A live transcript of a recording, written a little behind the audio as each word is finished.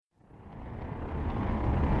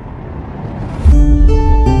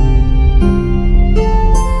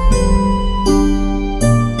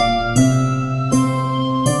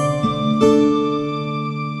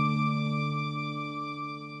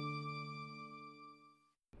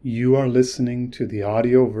You are listening to the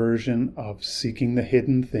audio version of Seeking the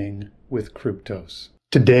Hidden Thing with Kryptos.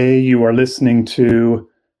 Today you are listening to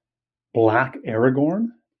Black Aragorn.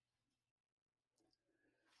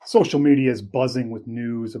 Social media is buzzing with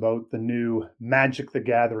news about the new Magic the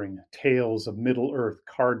Gathering Tales of Middle-earth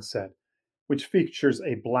card set, which features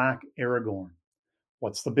a Black Aragorn.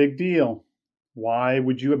 What's the big deal? Why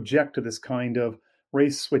would you object to this kind of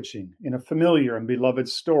race switching in a familiar and beloved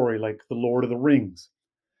story like The Lord of the Rings?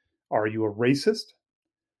 Are you a racist?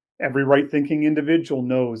 Every right-thinking individual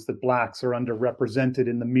knows that blacks are underrepresented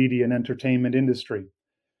in the media and entertainment industry.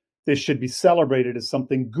 This should be celebrated as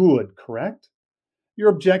something good, correct? Your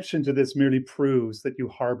objection to this merely proves that you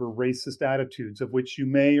harbor racist attitudes of which you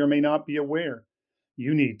may or may not be aware.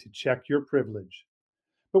 You need to check your privilege.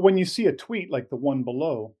 But when you see a tweet like the one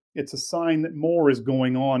below, it's a sign that more is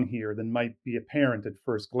going on here than might be apparent at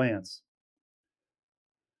first glance.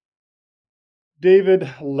 David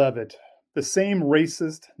Levitt, the same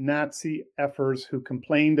racist Nazi effers who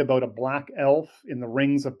complained about a black elf in the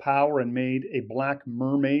Rings of Power and made a black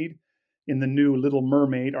mermaid in the new Little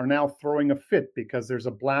Mermaid, are now throwing a fit because there's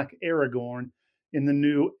a black Aragorn in the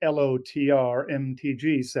new LOTR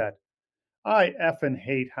MTG set. I effing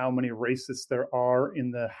hate how many racists there are in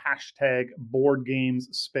the hashtag board games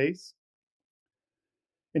space.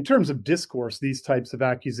 In terms of discourse, these types of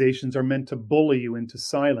accusations are meant to bully you into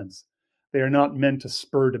silence. They are not meant to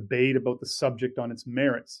spur debate about the subject on its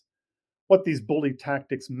merits. What these bully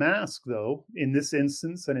tactics mask, though, in this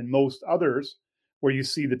instance and in most others, where you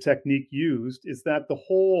see the technique used, is that the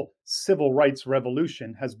whole civil rights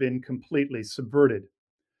revolution has been completely subverted.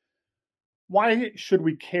 Why should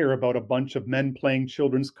we care about a bunch of men playing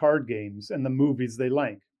children's card games and the movies they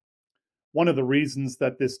like? One of the reasons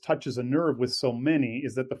that this touches a nerve with so many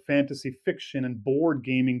is that the fantasy fiction and board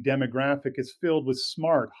gaming demographic is filled with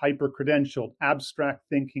smart, hyper-credentialed, abstract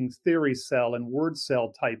thinking theory cell and word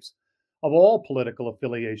cell types of all political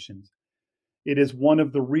affiliations. It is one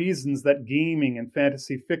of the reasons that gaming and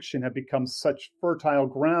fantasy fiction have become such fertile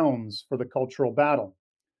grounds for the cultural battle.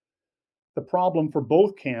 The problem for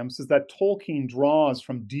both camps is that Tolkien draws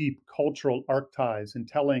from deep cultural archetypes in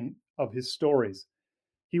telling of his stories.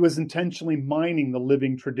 He was intentionally mining the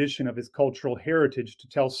living tradition of his cultural heritage to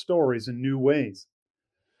tell stories in new ways.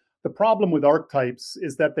 The problem with archetypes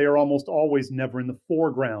is that they are almost always never in the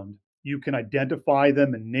foreground. You can identify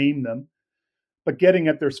them and name them, but getting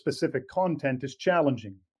at their specific content is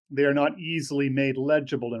challenging. They are not easily made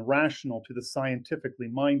legible and rational to the scientifically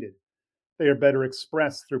minded. They are better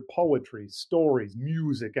expressed through poetry, stories,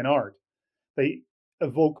 music, and art. They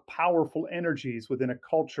evoke powerful energies within a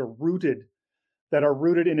culture that are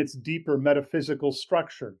rooted in its deeper metaphysical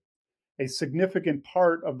structure. A significant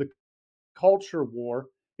part of the culture war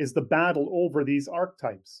is the battle over these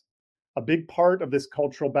archetypes. A big part of this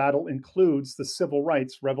cultural battle includes the civil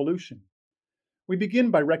rights revolution. We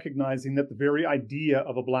begin by recognizing that the very idea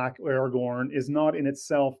of a black Aragorn is not in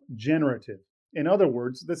itself generative. In other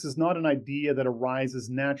words, this is not an idea that arises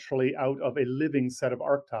naturally out of a living set of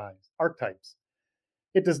archetypes.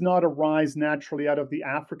 It does not arise naturally out of the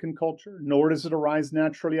African culture, nor does it arise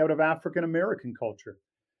naturally out of African American culture.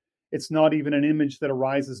 It's not even an image that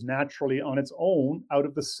arises naturally on its own out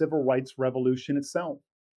of the civil rights revolution itself.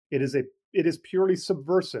 It is purely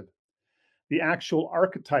subversive. The actual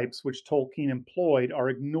archetypes which Tolkien employed are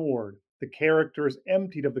ignored. The characters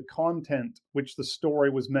emptied of the content which the story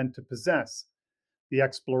was meant to possess. The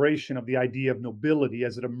exploration of the idea of nobility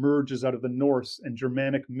as it emerges out of the Norse and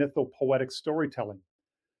Germanic mythopoetic storytelling.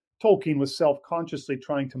 Tolkien was self-consciously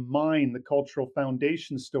trying to mine the cultural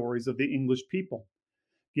foundation stories of the English people,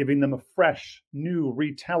 giving them a fresh, new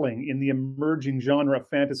retelling in the emerging genre of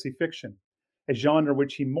fantasy fiction, a genre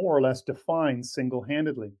which he more or less defines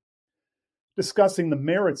single-handedly. Discussing the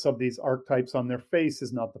merits of these archetypes on their face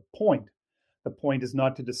is not the point. The point is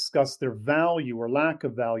not to discuss their value or lack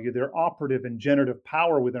of value, their operative and generative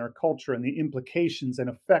power within our culture, and the implications and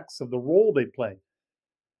effects of the role they play.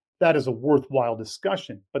 That is a worthwhile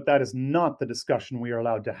discussion, but that is not the discussion we are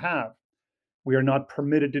allowed to have. We are not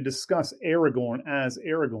permitted to discuss Aragorn as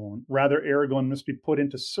Aragorn. Rather, Aragorn must be put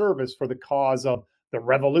into service for the cause of the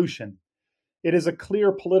revolution. It is a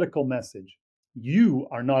clear political message. You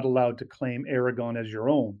are not allowed to claim Aragorn as your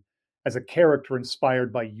own, as a character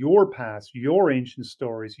inspired by your past, your ancient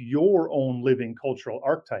stories, your own living cultural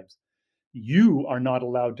archetypes. You are not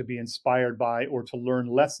allowed to be inspired by or to learn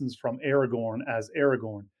lessons from Aragorn as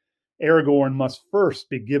Aragorn. Aragorn must first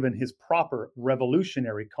be given his proper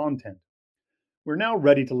revolutionary content. We're now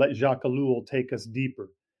ready to let Jacques Ellul take us deeper,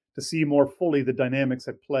 to see more fully the dynamics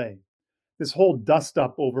at play. This whole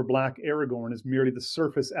dust-up over Black Aragorn is merely the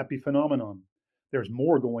surface epiphenomenon. There's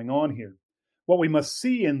more going on here. What we must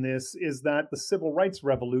see in this is that the civil rights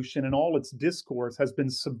revolution and all its discourse has been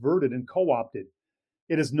subverted and co opted.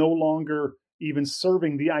 It is no longer even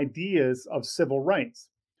serving the ideas of civil rights.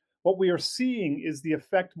 What we are seeing is the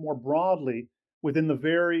effect more broadly within the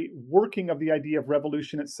very working of the idea of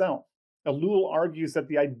revolution itself. Ellul argues that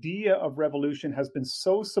the idea of revolution has been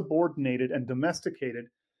so subordinated and domesticated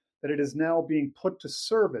that it is now being put to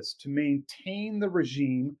service to maintain the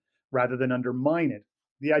regime rather than undermine it.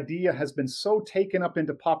 The idea has been so taken up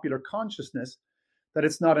into popular consciousness that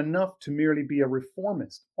it's not enough to merely be a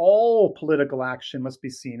reformist. All political action must be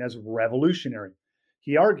seen as revolutionary.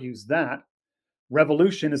 He argues that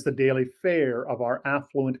revolution is the daily fare of our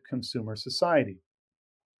affluent consumer society.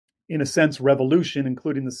 In a sense, revolution,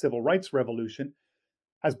 including the civil rights revolution,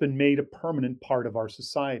 has been made a permanent part of our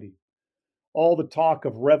society. All the talk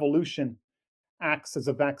of revolution acts as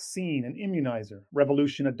a vaccine, an immunizer.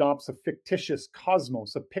 Revolution adopts a fictitious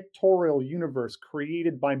cosmos, a pictorial universe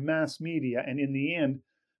created by mass media, and in the end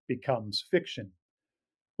becomes fiction.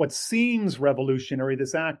 What seems revolutionary,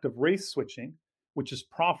 this act of race switching, which is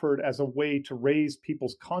proffered as a way to raise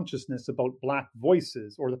people's consciousness about Black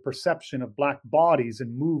voices or the perception of Black bodies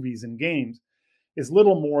in movies and games, is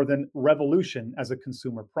little more than revolution as a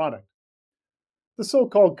consumer product. The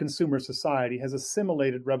so-called consumer society has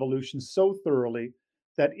assimilated revolution so thoroughly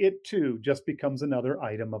that it too just becomes another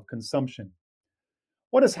item of consumption.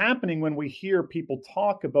 What is happening when we hear people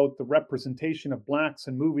talk about the representation of Blacks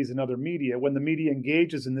in movies and other media, when the media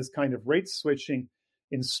engages in this kind of race switching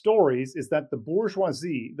in stories, is that the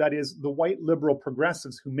bourgeoisie, that is, the white liberal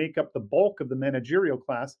progressives who make up the bulk of the managerial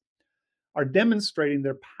class, are demonstrating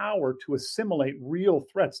their power to assimilate real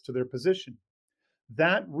threats to their position.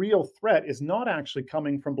 That real threat is not actually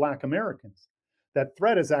coming from Black Americans. That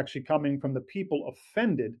threat is actually coming from the people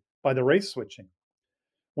offended by the race switching.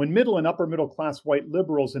 When middle and upper middle class white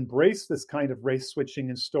liberals embrace this kind of race switching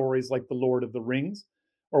in stories like The Lord of the Rings,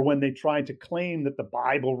 or when they try to claim that the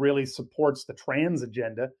Bible really supports the trans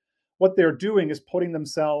agenda, what they're doing is putting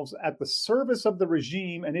themselves at the service of the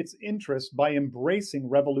regime and its interests by embracing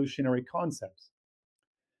revolutionary concepts.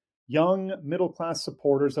 Young middle-class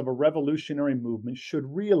supporters of a revolutionary movement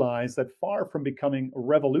should realize that far from becoming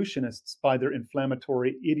revolutionists by their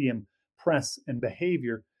inflammatory idiom, press, and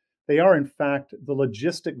behavior, they are in fact the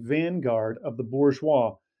logistic vanguard of the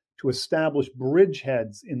bourgeois to establish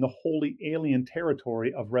bridgeheads in the wholly alien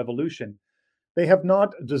territory of revolution. They have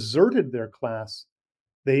not deserted their class,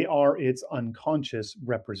 they are its unconscious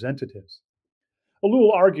representatives.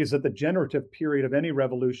 Ellul argues that the generative period of any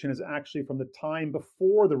revolution is actually from the time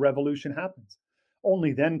before the revolution happens.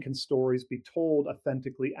 Only then can stories be told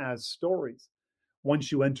authentically as stories.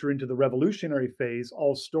 Once you enter into the revolutionary phase,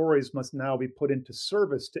 all stories must now be put into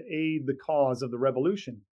service to aid the cause of the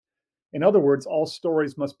revolution. In other words, all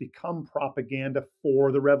stories must become propaganda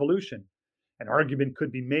for the revolution. An argument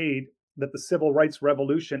could be made that the civil rights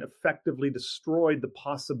revolution effectively destroyed the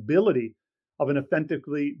possibility of an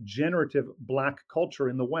authentically generative Black culture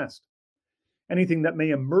in the West. Anything that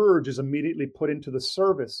may emerge is immediately put into the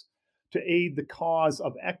service to aid the cause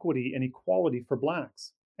of equity and equality for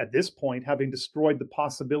Blacks. At this point, having destroyed the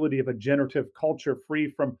possibility of a generative culture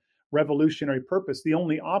free from revolutionary purpose, the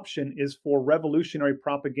only option is for revolutionary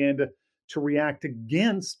propaganda to react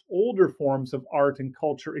against older forms of art and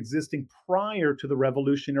culture existing prior to the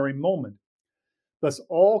revolutionary moment. Thus,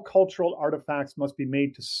 all cultural artifacts must be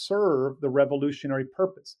made to serve the revolutionary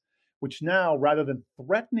purpose, which now, rather than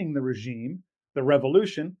threatening the regime, the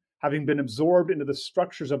revolution, having been absorbed into the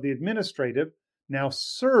structures of the administrative, now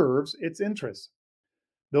serves its interests.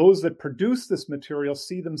 Those that produce this material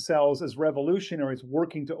see themselves as revolutionaries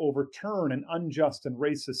working to overturn an unjust and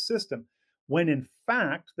racist system, when in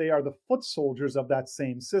fact they are the foot soldiers of that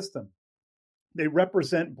same system. They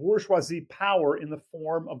represent bourgeoisie power in the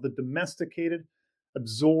form of the domesticated,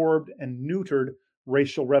 absorbed, and neutered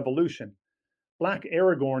racial revolution. Black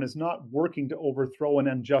Aragorn is not working to overthrow an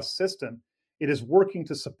unjust system. It is working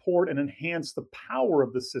to support and enhance the power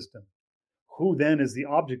of the system. Who then is the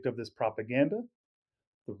object of this propaganda?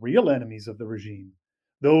 The real enemies of the regime,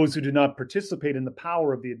 those who do not participate in the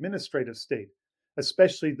power of the administrative state,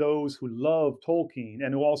 especially those who love Tolkien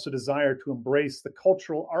and who also desire to embrace the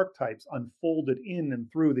cultural archetypes unfolded in and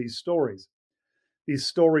through these stories. These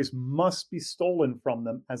stories must be stolen from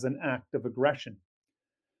them as an act of aggression.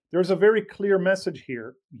 There's a very clear message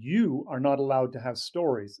here. You are not allowed to have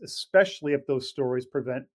stories, especially if those stories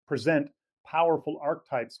present powerful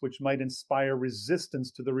archetypes which might inspire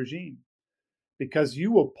resistance to the regime. Because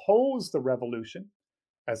you oppose the revolution,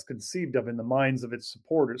 as conceived of in the minds of its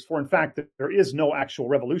supporters, for in fact, there is no actual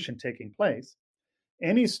revolution taking place.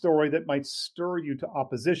 Any story that might stir you to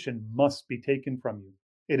opposition must be taken from you.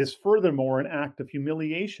 It is furthermore an act of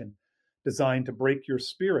humiliation designed to break your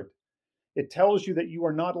spirit. It tells you that you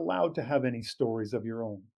are not allowed to have any stories of your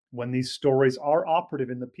own. When these stories are operative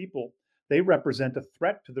in the people, they represent a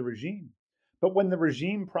threat to the regime. But when the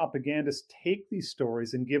regime propagandists take these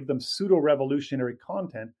stories and give them pseudo revolutionary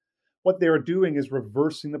content, what they are doing is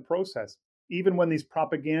reversing the process. Even when these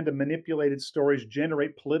propaganda manipulated stories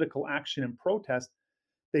generate political action and protest,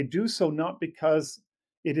 they do so not because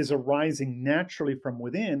it is arising naturally from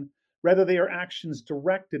within, rather, they are actions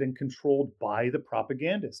directed and controlled by the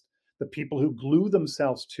propagandist. The people who glue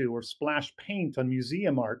themselves to or splash paint on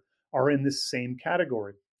museum art are in this same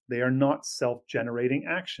category. They are not self generating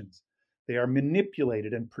actions, they are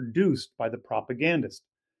manipulated and produced by the propagandist.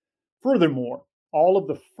 Furthermore, all of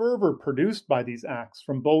the fervor produced by these acts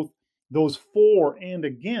from both those for and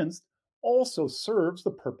against also serves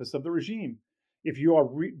the purpose of the regime. If you are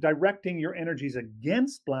directing your energies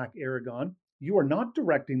against Black Aragon, you are not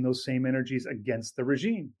directing those same energies against the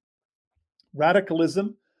regime.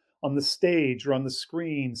 Radicalism on the stage or on the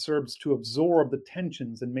screen serves to absorb the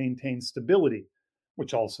tensions and maintain stability,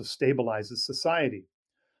 which also stabilizes society.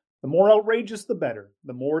 The more outrageous, the better.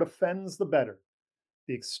 The more it offends, the better.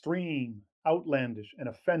 The extreme, outlandish, and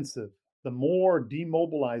offensive, the more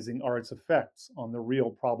demobilizing are its effects on the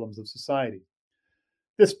real problems of society.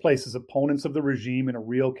 This places opponents of the regime in a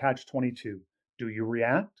real catch-22. Do you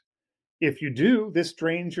react? If you do, this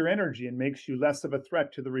drains your energy and makes you less of a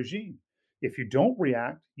threat to the regime. If you don't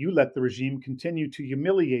react, you let the regime continue to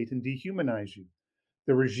humiliate and dehumanize you.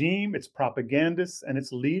 The regime, its propagandists, and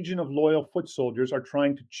its legion of loyal foot soldiers are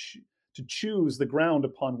trying to choose the ground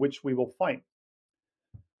upon which we will fight.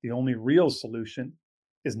 The only real solution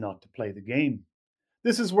is not to play the game.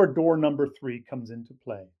 This is where door number 3 comes into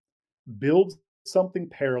play. Build something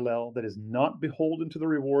parallel that is not beholden to the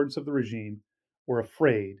rewards of the regime or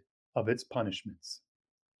afraid of its punishments.